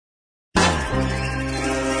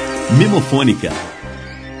Memofônica.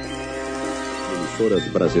 Emissoras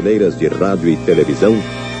brasileiras de rádio e televisão,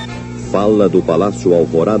 fala do Palácio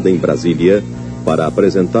Alvorada em Brasília para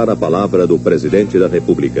apresentar a palavra do Presidente da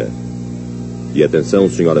República. E atenção,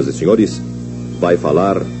 senhoras e senhores, vai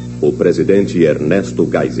falar o Presidente Ernesto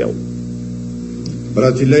Geisel.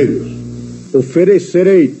 Brasileiros,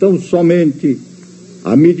 oferecerei tão somente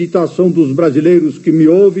a meditação dos brasileiros que me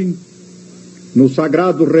ouvem, no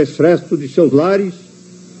sagrado recesso de seus lares,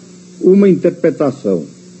 uma interpretação,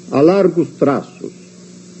 a largos traços,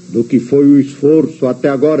 do que foi o esforço até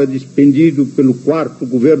agora despendido pelo 4º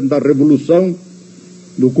governo da Revolução,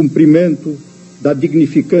 no cumprimento da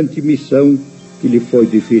dignificante missão que lhe foi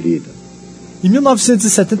deferida. Em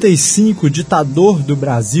 1975, o ditador do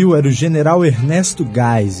Brasil era o general Ernesto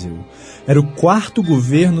Geisel. Era o 4º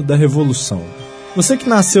governo da Revolução. Você que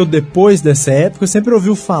nasceu depois dessa época sempre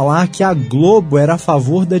ouviu falar que a Globo era a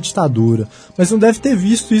favor da ditadura, mas não deve ter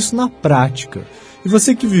visto isso na prática. E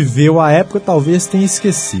você que viveu a época talvez tenha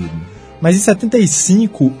esquecido. Mas em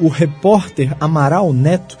 75, o repórter Amaral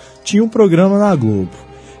Neto tinha um programa na Globo.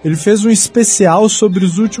 Ele fez um especial sobre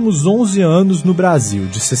os últimos 11 anos no Brasil,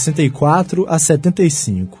 de 64 a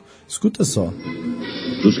 75. Escuta só.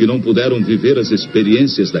 Dos que não puderam viver as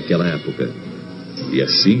experiências daquela época. E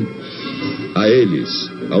assim, a eles,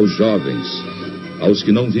 aos jovens, aos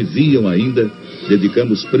que não viviam ainda,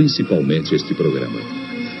 dedicamos principalmente este programa.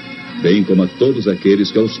 Bem como a todos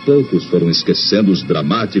aqueles que aos poucos foram esquecendo os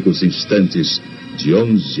dramáticos instantes de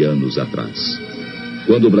 11 anos atrás.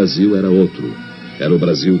 Quando o Brasil era outro, era o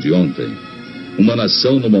Brasil de ontem. Uma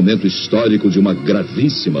nação no momento histórico de uma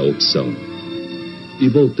gravíssima opção. E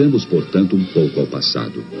voltemos, portanto, um pouco ao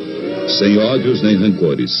passado. Sem ódios nem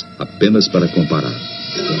rancores, apenas para comparar.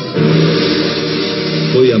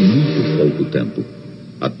 Foi há muito pouco tempo.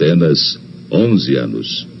 Apenas 11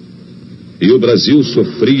 anos. E o Brasil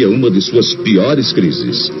sofria uma de suas piores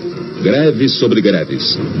crises. Greves sobre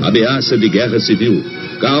greves, ameaça de guerra civil,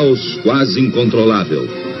 caos quase incontrolável,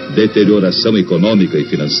 deterioração econômica e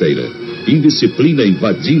financeira, indisciplina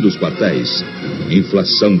invadindo os quartéis,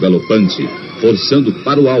 inflação galopante, forçando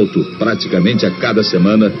para o alto, praticamente a cada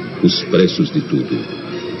semana, os preços de tudo.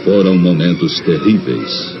 Foram momentos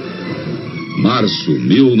terríveis. Março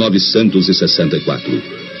 1964.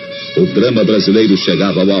 O drama brasileiro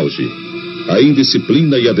chegava ao auge. A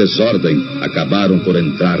indisciplina e a desordem acabaram por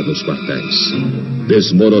entrar nos quartéis.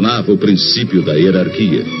 Desmoronava o princípio da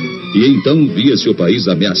hierarquia. E então via-se o país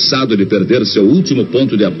ameaçado de perder seu último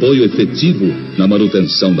ponto de apoio efetivo na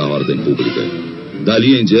manutenção da ordem pública.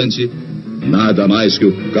 Dali em diante, nada mais que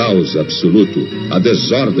o caos absoluto, a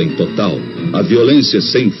desordem total, a violência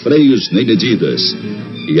sem freios nem medidas.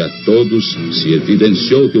 E a todos se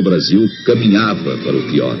evidenciou que o Brasil caminhava para o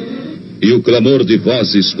pior. E o clamor de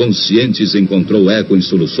vozes conscientes encontrou eco em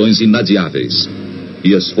soluções inadiáveis.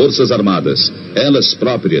 E as Forças Armadas, elas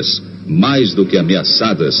próprias, mais do que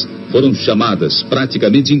ameaçadas, foram chamadas,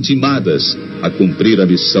 praticamente intimadas, a cumprir a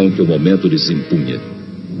missão que o momento lhes impunha.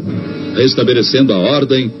 Restabelecendo a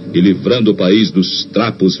ordem e livrando o país dos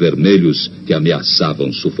trapos vermelhos que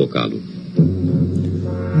ameaçavam sufocá-lo.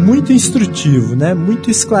 Muito instrutivo, né?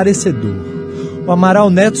 Muito esclarecedor. O Amaral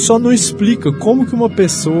Neto só não explica como que uma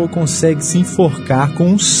pessoa consegue se enforcar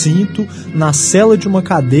com um cinto na cela de uma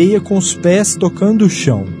cadeia com os pés tocando o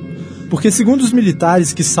chão. Porque, segundo os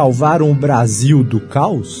militares que salvaram o Brasil do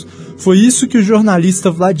caos, foi isso que o jornalista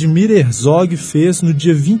Vladimir Herzog fez no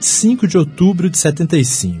dia 25 de outubro de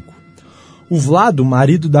 75. O Vlado,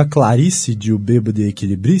 marido da Clarice de O Bêbado e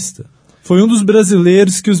Equilibrista, foi um dos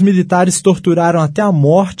brasileiros que os militares torturaram até a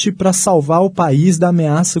morte para salvar o país da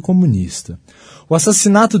ameaça comunista. O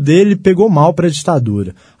assassinato dele pegou mal para a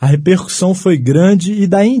ditadura. A repercussão foi grande e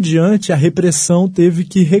daí em diante a repressão teve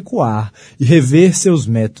que recuar e rever seus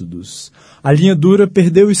métodos. A linha dura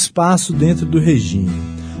perdeu espaço dentro do regime.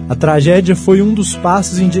 A tragédia foi um dos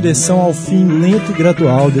passos em direção ao fim lento e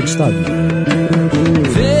gradual da ditadura.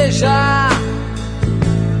 Veja,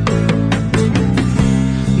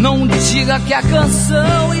 não diga que a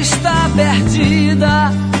canção está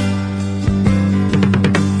perdida.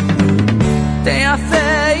 Tenha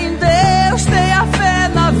fé em Deus, tenha fé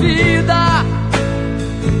na vida.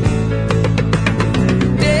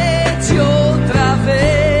 Tente outra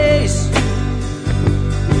vez.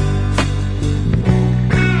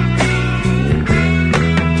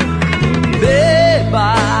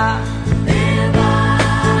 Beba,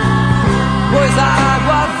 pois a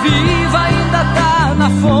água viva ainda tá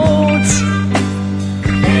na fonte.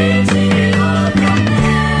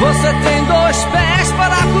 Você tem 2 pés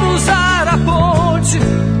para cruzar a ponte.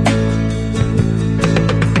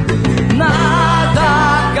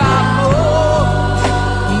 Nada acabou.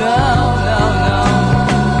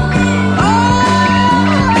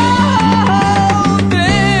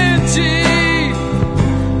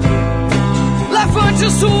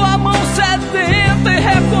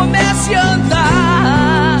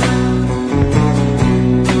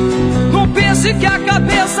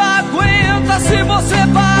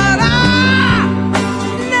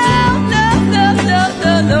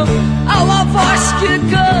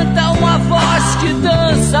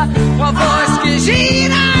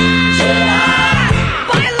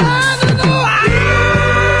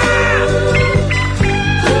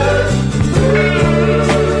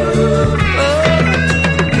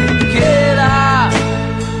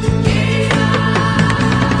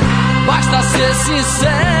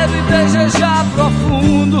 sincero e desejar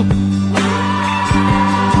profundo,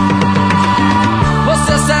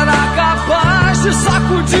 você será capaz de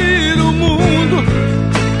sacudir o mundo.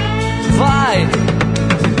 Vai,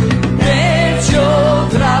 tente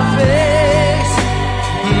outra vez,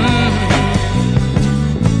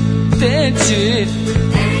 tente.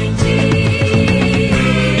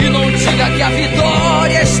 E não diga que a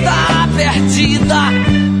vitória está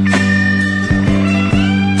perdida.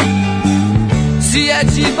 Se é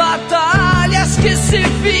de batalhas que se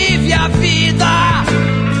vive a vida,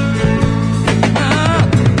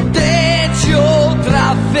 tente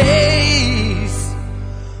outra vez.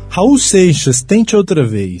 Raul Seixas, Tente Outra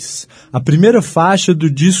Vez, a primeira faixa do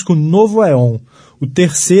disco Novo Éon, o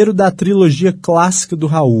terceiro da trilogia clássica do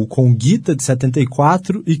Raul, com Guita de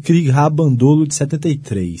 74 e Krieg Rabandolo de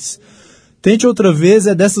 73. Tente Outra Vez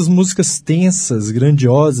é dessas músicas tensas,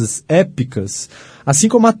 grandiosas, épicas, assim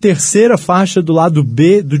como a terceira faixa do lado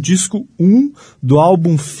B do disco 1 do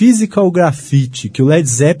álbum Physical Graffiti, que o Led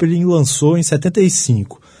Zeppelin lançou em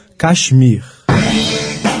 75, Kashmir.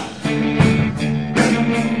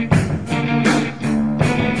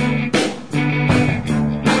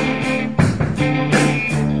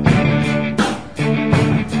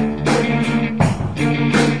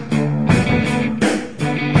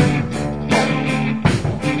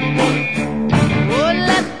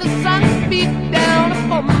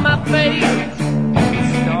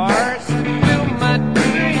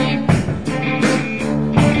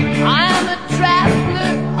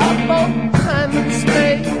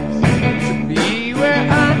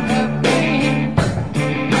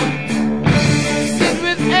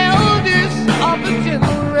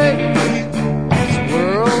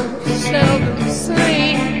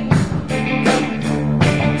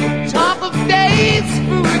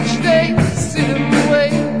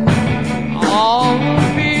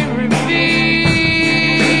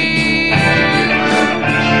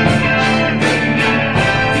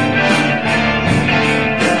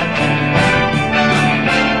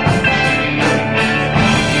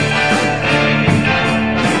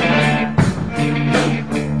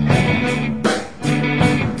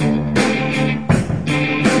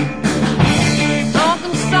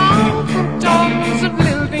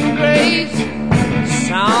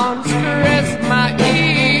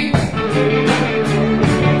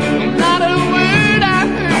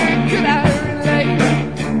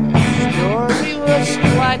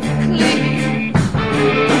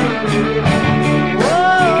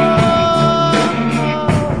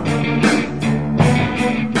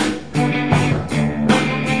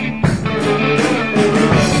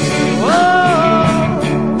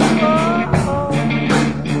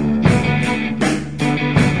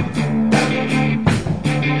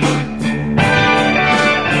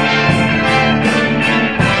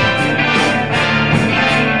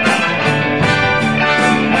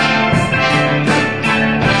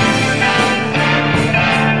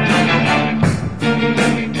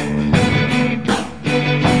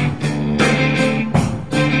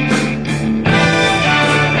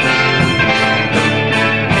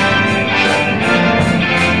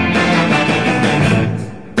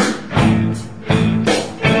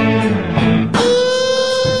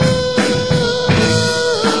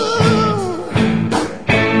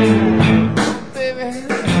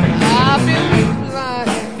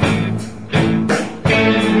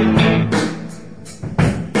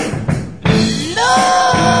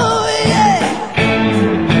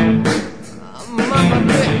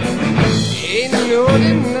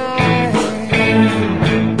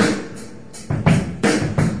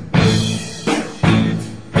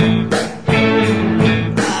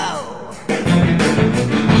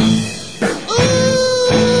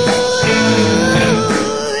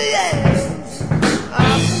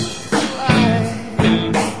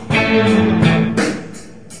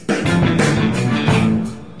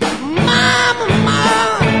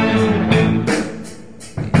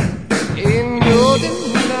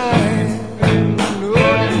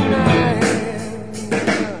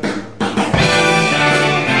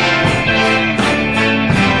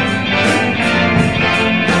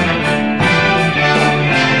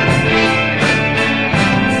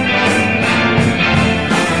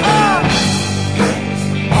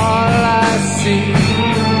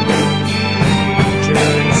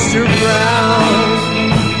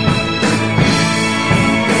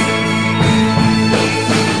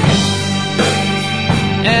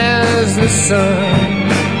 sun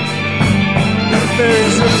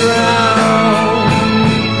burns the ground.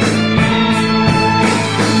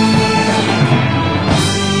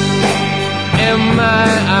 And my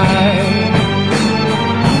eyes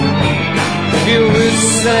filled with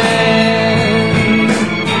sand.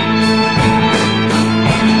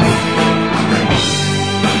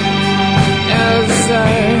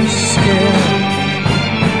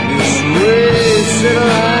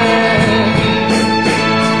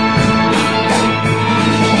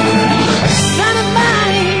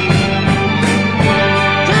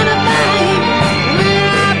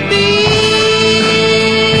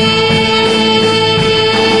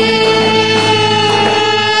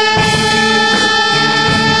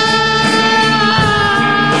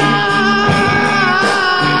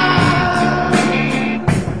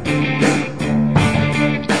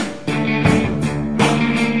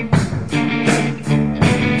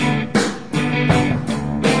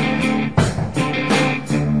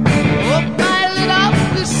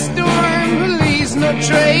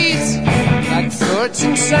 trace, like thoughts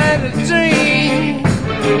inside a dream.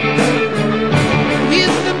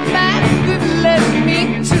 He's the path that led me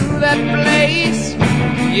to that place,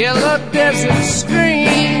 yellow desert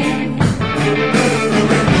screen.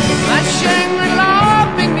 My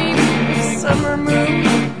Shangri-La beneath the summer moon,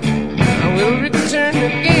 I will return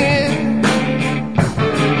again.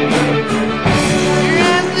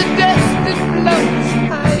 As the dust that floats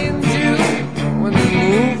high into when I'm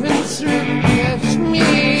moving through Kashmir.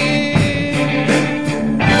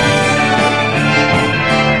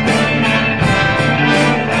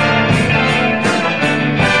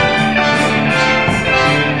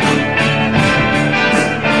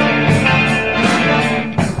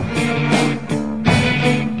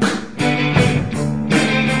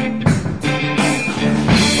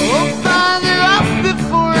 Oh, Father, up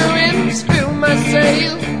before winds fill my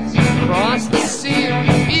sails, across